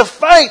take the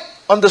fight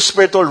on the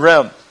spiritual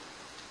realm.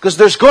 Because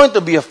there's going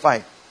to be a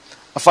fight.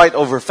 A fight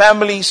over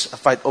families, a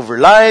fight over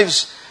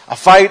lives, a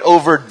fight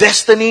over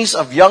destinies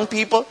of young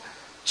people.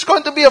 It's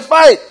going to be a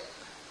fight.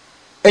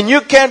 And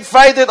you can't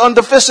fight it on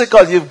the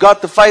physical. You've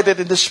got to fight it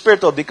in the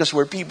spiritual because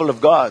we're people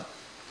of God.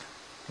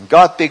 And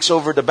God takes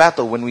over the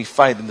battle when we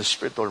fight in the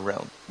spiritual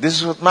realm. This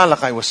is what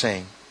Malachi was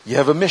saying. You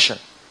have a mission.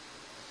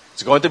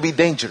 It's going to be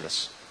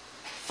dangerous.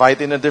 Fight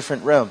in a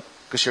different realm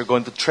because you're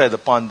going to tread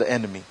upon the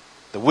enemy,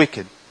 the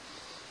wicked.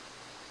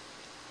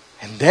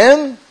 And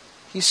then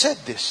he said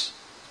this,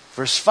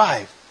 verse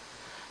 5.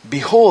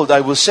 Behold,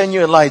 I will send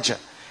you Elijah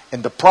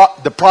and the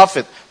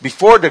prophet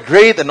before the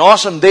great and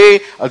awesome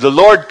day of the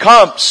Lord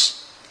comes.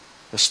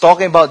 He's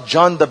talking about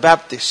John the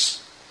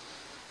Baptist,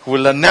 who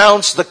will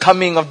announce the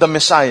coming of the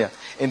Messiah.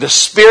 In the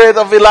spirit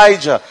of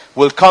Elijah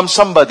will come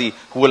somebody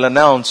who will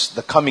announce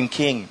the coming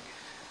king.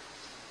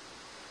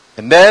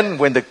 And then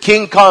when the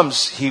king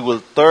comes, he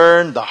will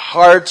turn the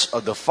hearts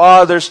of the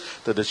fathers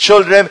to the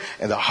children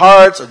and the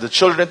hearts of the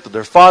children to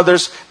their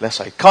fathers, lest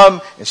I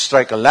come and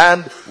strike a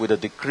land with a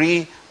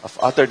decree of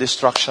utter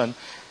destruction.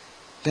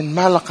 Then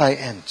Malachi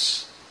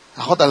ends.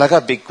 Ako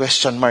talaga, big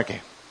question mark eh.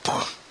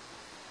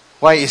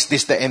 Why is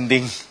this the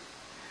ending?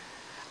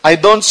 I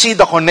don't see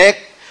the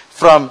connect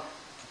from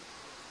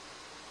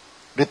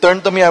return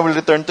to me, I will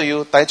return to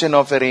you, tithes and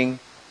offering,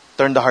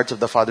 turn the hearts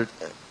of the father.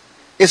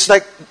 It's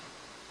like,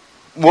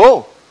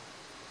 whoa,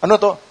 ano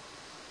to?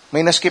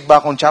 May na-skip ba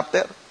akong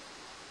chapter?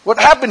 What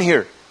happened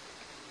here?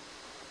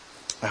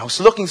 I was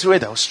looking through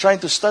it. I was trying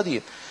to study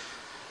it.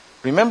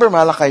 Remember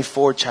Malachi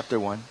 4, chapter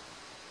 1?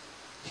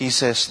 He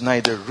says,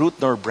 neither root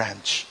nor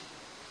branch.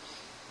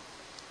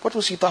 What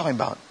was he talking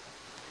about?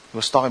 He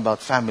was talking about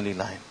family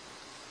line.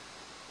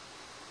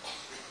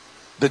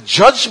 The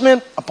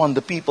judgment upon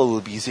the people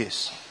will be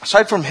this.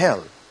 Aside from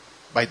hell,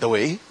 by the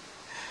way,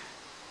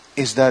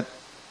 is that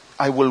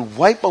I will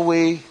wipe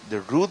away the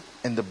root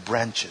and the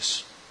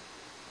branches.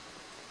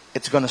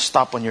 It's going to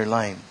stop on your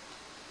line.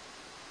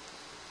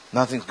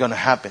 Nothing's going to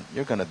happen.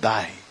 You're going to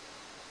die.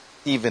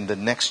 Even the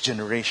next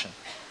generation.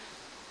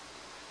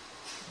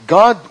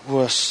 God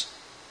was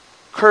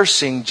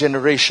cursing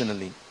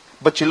generationally.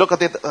 But you look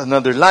at it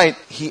another light,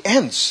 he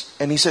ends.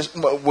 And he says,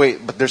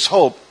 wait, but there's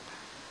hope.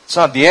 It's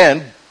not the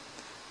end.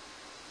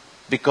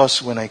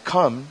 Because when I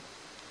come,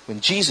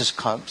 when Jesus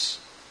comes,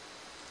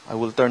 I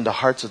will turn the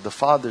hearts of the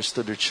fathers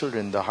to their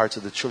children, the hearts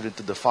of the children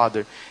to the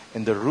father,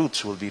 and the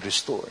roots will be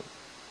restored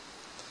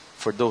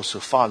for those who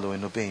follow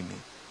and obey me.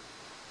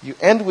 You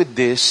end with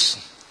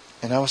this,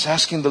 and I was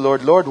asking the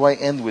Lord, Lord, why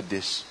end with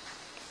this?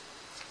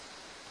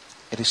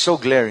 It is so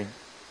glaring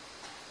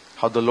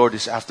how the Lord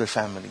is after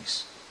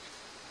families.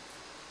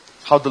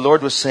 How the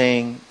Lord was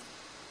saying,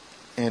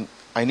 and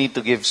I need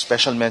to give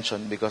special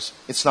mention because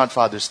it's not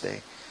Father's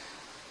Day,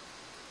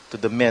 to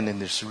the men in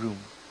this room.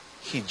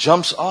 He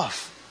jumps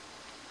off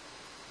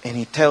and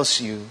he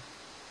tells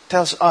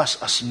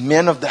us as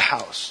men of the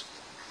house,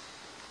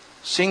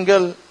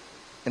 single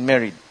and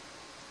married,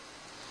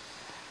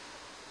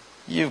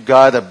 you've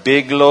got a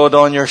big load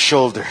on your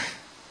shoulder.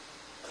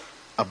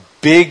 A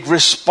big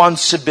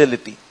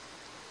responsibility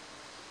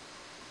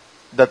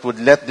that would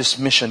let this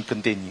mission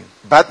continue.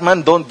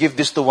 Batman, don't give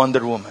this to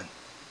Wonder Woman.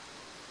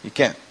 You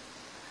can't.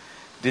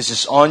 This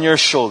is on your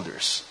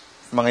shoulders.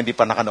 Mga hindi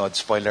pa nakanood,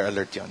 spoiler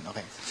alert yon.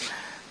 Okay.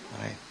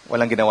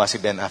 Walang ginawa si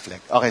Ben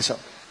Affleck. Okay, so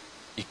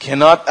you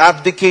cannot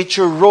abdicate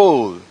your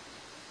role.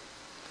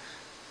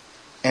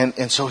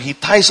 And so he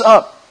ties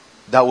up.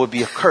 That would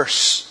be a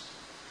curse.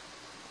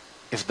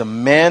 If the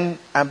men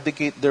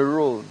abdicate their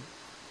role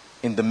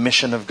in the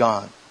mission of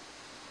God.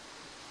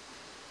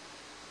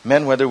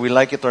 Men, whether we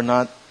like it or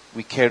not,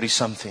 we carry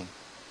something.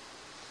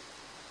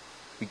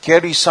 We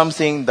carry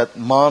something that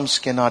moms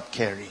cannot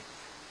carry.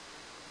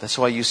 That's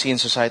why you see in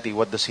society,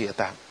 what does he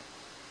attack?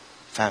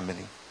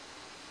 Family.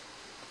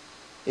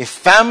 If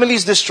family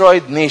is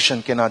destroyed,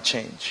 nation cannot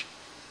change.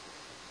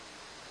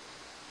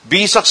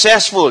 Be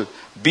successful.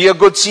 Be a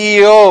good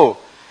CEO.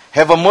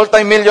 Have a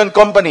multi-million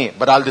company.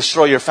 But I'll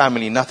destroy your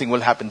family. Nothing will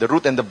happen. The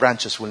root and the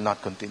branches will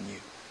not continue.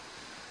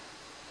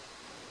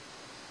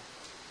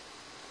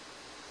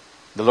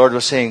 The Lord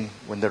was saying,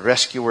 when the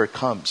rescuer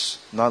comes,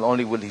 not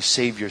only will he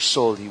save your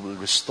soul, he will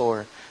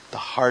restore the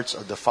hearts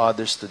of the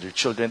fathers to their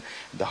children,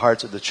 the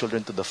hearts of the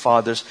children to the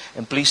fathers.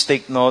 And please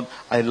take note,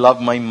 I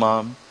love my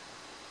mom.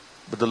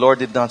 But the Lord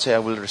did not say, I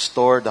will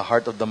restore the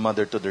heart of the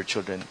mother to their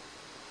children.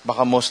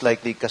 Baka most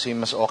likely kasi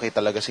mas okay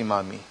talaga si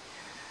mommy.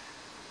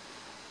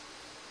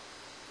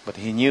 But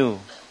he knew.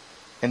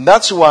 And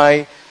that's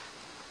why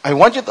I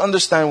want you to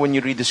understand when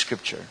you read the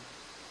scripture.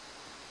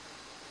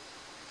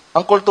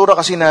 Ang kultura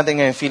kasi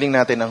natin ngayon, feeling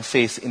natin ang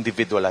faith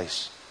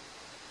individualized.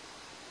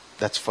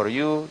 That's for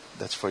you,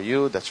 that's for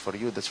you, that's for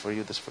you, that's for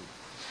you, that's for you.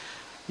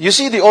 You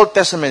see, the Old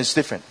Testament is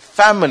different.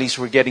 Families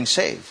were getting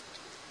saved.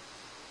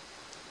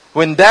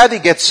 When daddy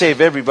gets saved,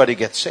 everybody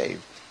gets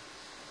saved.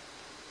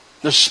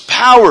 There's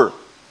power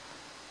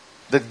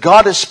that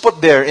God has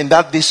put there in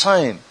that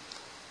design.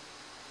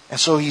 And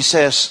so he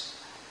says,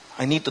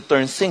 I need to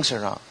turn things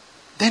around.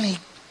 Then he,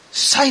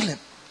 silent,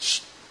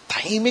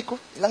 tahimik ko,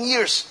 ilang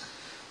years,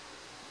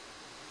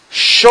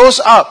 shows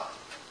up.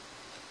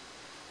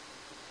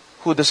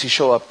 Who does he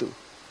show up to?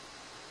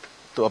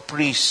 To a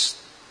priest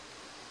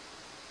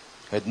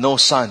who had no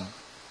son,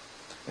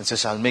 and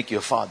says, I'll make you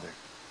a father.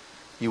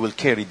 You will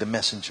carry the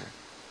messenger.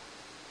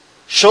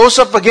 Shows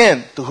up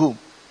again to whom?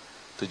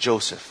 To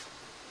Joseph.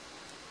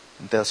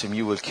 And tells him,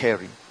 you will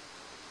carry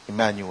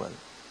Emmanuel.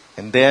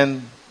 And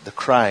then the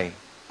cry,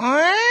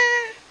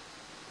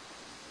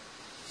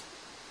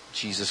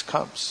 Jesus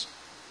comes,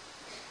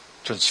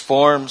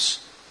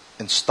 transforms,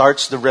 and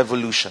starts the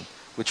revolution,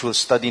 which we'll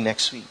study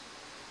next week.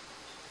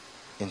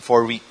 In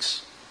 4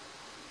 weeks.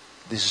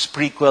 This is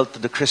prequel to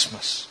the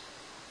Christmas.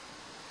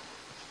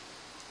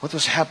 What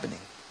was happening?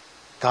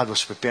 God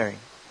was preparing.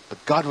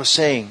 But God was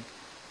saying,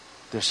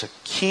 there's a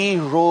key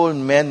role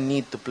men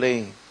need to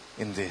play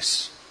in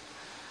this.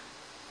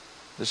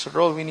 There's a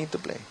role we need to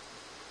play.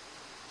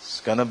 It's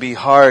gonna be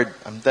hard.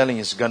 I'm telling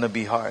you, it's gonna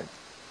be hard.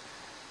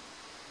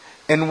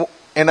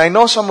 And I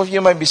know some of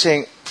you might be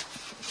saying,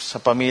 sa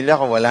pamilya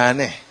ko, wala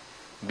na eh.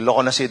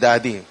 Gloko na si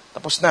daddy.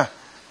 Tapos na.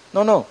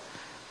 No.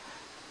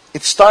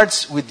 It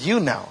starts with you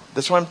now.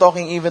 That's why I'm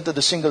talking even to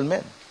the single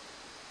men.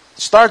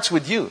 It starts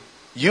with you.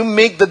 You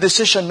make the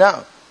decision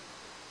now.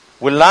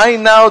 Will I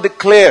now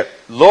declare,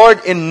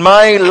 Lord, in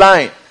my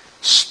line,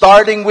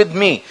 starting with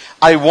me,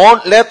 I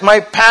won't let my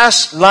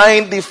past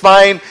line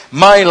define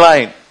my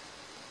line.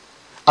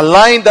 A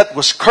line that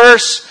was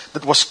cursed,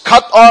 that was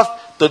cut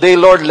off. Today,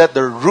 Lord, let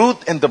the root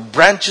and the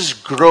branches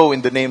grow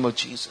in the name of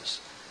Jesus.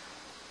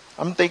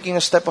 I'm taking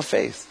a step of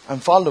faith. I'm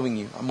following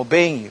you. I'm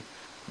obeying you.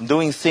 I'm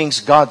doing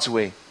things God's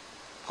way.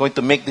 I'm going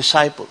to make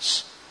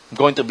disciples. I'm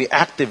going to be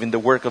active in the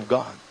work of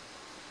God.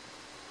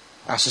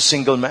 As a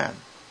single man.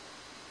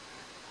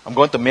 I'm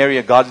going to marry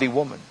a godly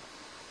woman.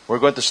 We're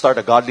going to start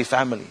a godly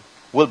family.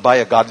 We'll buy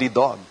a godly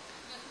dog.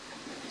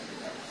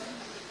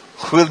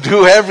 We'll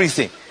do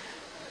everything.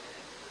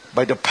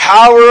 By the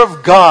power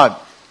of God,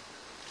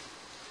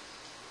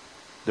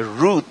 the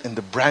root and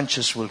the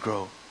branches will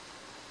grow.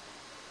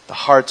 The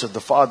hearts of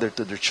the father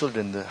to their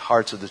children, the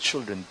hearts of the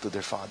children to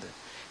their father.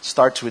 It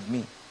starts with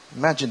me.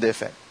 Imagine the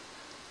effect.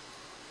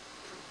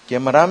 Kaya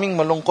maraming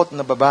malungkot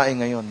na babae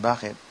ngayon.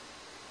 Bakit?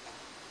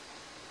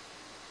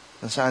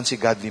 Nasaan si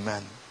godly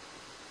man?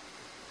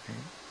 Okay?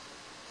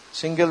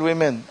 Single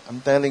women,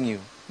 I'm telling you.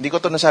 Hindi ko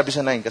to nasabi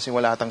sa 9 kasi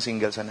wala atang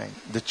single sa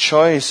 9. The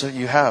choice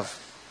you have.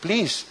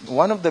 Please,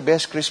 one of the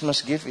best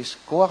Christmas gifts is,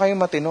 kuha kayong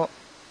matino.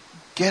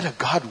 Get a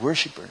God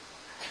worshiper.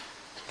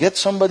 Get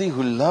somebody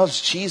who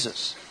loves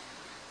Jesus.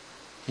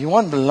 You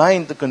want the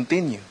line to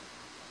continue.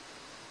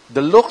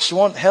 The looks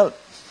won't help.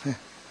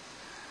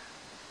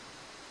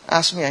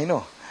 Ask me, I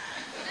know.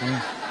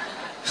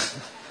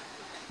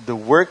 The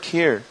work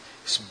here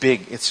is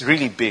big. It's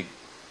really big.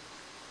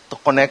 To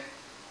connect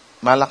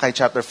Malachi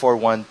chapter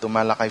 4:1 to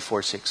Malachi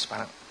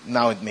 4:6.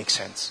 Now it makes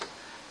sense.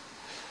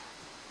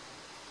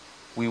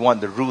 We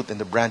want the root and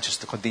the branches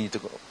to continue to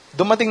grow.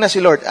 Dumating na si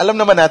Lord. Alam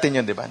naman natin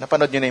yun, di ba?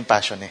 Napanood nyo na yung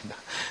Passion.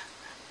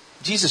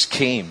 Jesus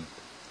came.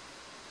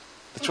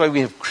 That's why we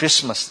have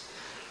Christmas.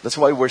 That's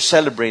why we're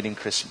celebrating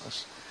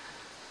Christmas.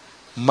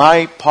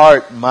 My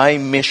part, my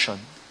mission,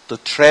 to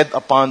tread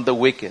upon the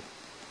wicked.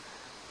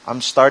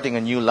 I'm starting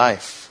a new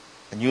life,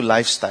 a new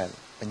lifestyle,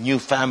 a new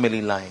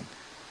family line,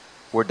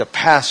 where the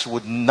past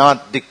would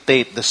not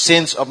dictate, the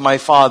sins of my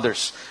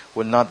fathers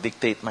will not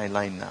dictate my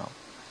line now.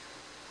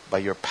 By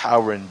your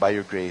power and by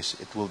your grace,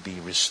 it will be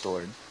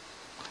restored.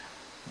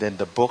 Then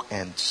the book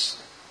ends.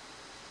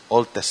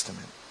 Old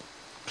Testament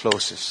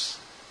closes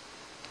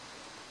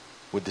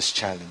with this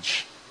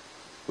challenge,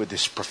 with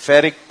this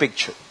prophetic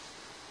picture.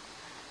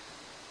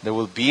 There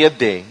will be a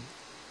day,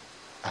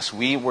 as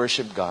we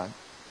worship God,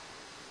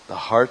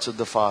 the hearts of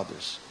the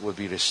fathers will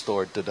be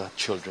restored to the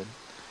children,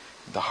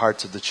 the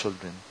hearts of the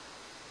children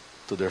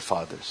to their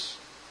fathers.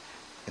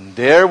 And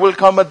there will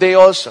come a day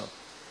also.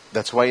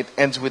 That's why it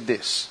ends with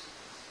this.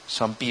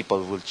 Some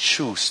people will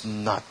choose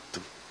not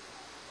to.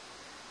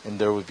 And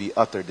there will be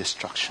utter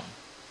destruction.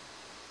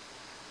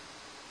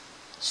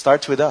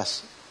 Starts with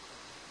us.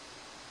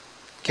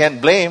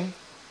 Can't blame.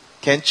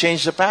 Can't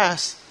change the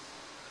past.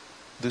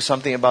 Do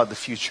something about the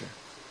future.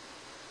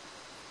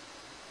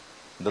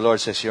 The Lord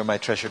says, you're my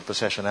treasured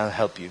possession. I'll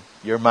help you.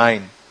 You're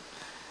mine.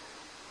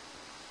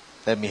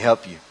 Let me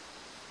help you.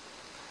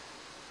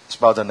 Let's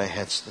bow down our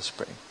heads. Let's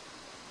pray.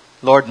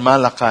 Lord,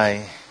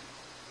 Malachi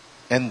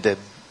ended.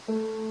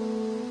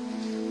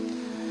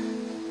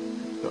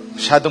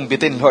 Masyadong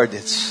bitin, Lord.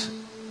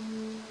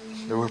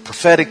 There were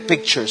prophetic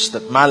pictures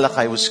that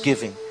Malachi was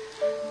giving.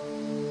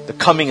 The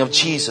coming of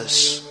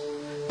Jesus.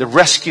 The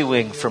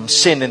rescuing from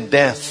sin and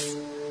death.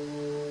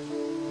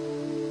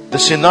 The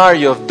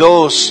scenario of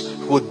those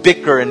who would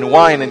bicker and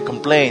whine and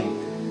complain.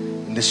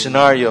 And the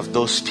scenario of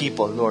those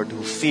people, Lord,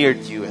 who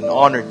feared you and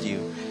honored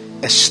you,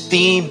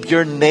 esteemed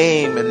your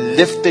name and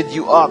lifted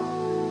you up.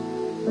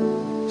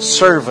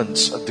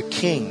 Servants of the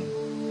King.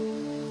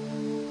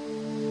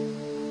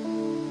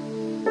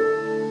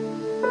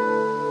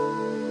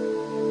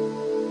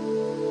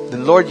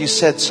 Then, Lord, you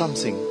said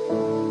something.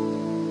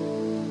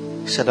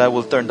 You said, I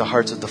will turn the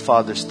hearts of the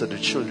fathers to their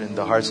children,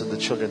 the hearts of the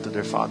children to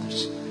their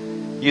fathers.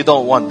 You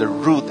don't want the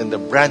root and the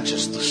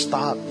branches to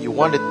stop. You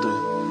want it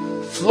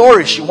to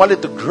flourish. You want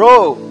it to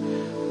grow.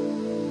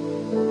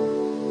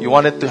 You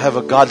wanted to have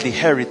a godly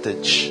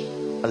heritage,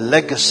 a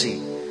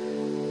legacy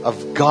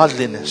of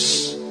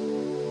godliness, a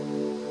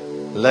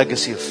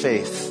legacy of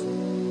faith.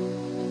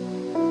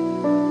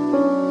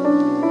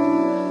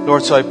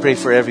 Lord, so I pray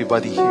for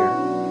everybody here.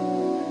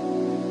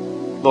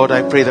 Lord,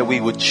 I pray that we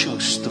would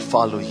choose to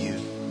follow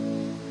you.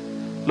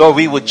 Lord,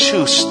 we would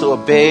choose to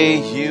obey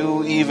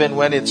you even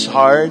when it's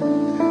hard,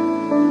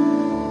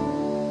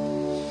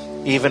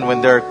 even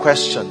when there are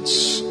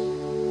questions.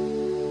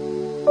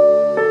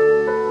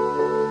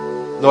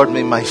 Lord,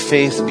 may my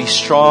faith be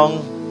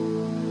strong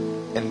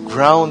and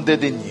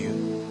grounded in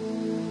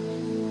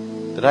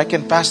you, that I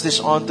can pass this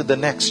on to the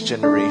next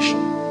generation.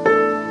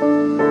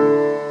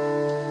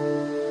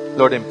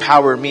 Lord,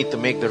 empower me to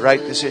make the right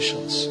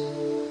decisions.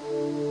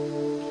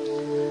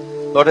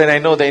 Lord, and I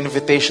know the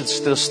invitation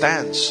still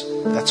stands.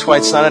 That's why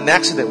it's not an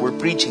accident we're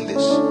preaching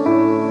this.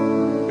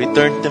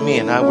 Return to me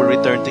and I will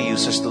return to you,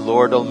 says the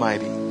Lord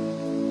Almighty.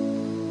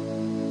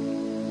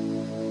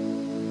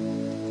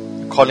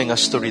 You're calling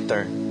us to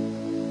return.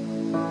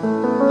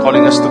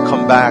 Calling us to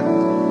come back.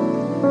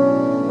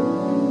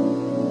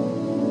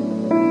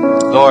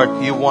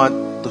 Lord, you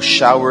want to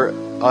shower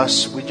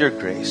us with your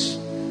grace,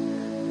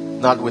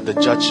 not with the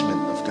judgment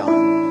of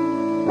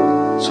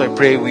God. So I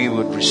pray we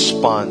would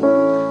respond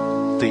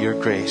to your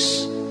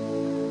grace,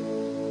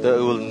 that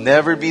it will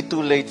never be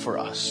too late for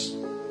us.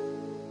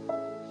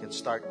 We can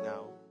start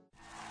now.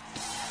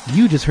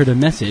 You just heard a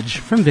message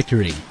from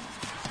Victory.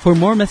 For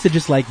more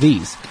messages like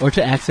these, or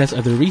to access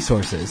other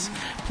resources,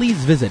 please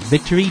visit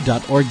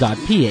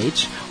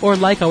victory.org.ph or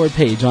like our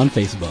page on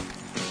Facebook.